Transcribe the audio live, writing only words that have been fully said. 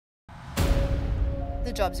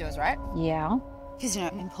the job's yours, right? Yeah. Because, you know,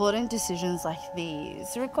 important decisions like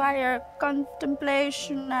these require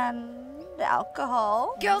contemplation and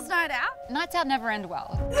alcohol. Girls' night out? Nights out never end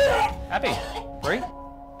well. Abby, Brie,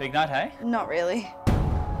 big night, hey? Not really.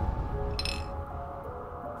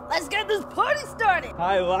 Let's get this party started.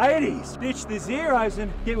 Hey, ladies, ditch the zeros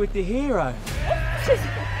and get with the hero.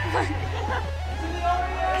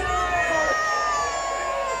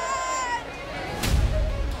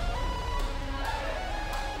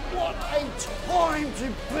 What a time to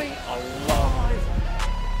be alive!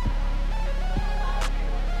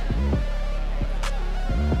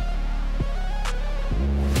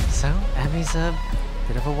 So, Abby's a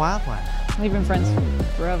bit of a wild one. We've been friends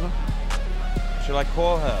forever. Should I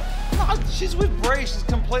call her? No, she's with Brie. She's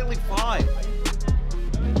completely fine.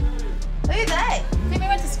 Who are they? Think we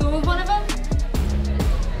went to school with one of them?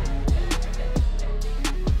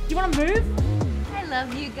 You want to move? I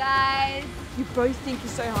love you guys. You both think you're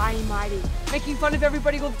so high and mighty, making fun of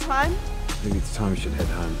everybody all the time. I think it's time we should head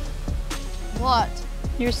home. What?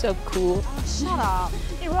 You're so cool. Shut up.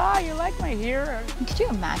 You are, you're like my hero. Could you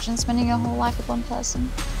imagine spending your whole life with one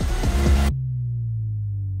person?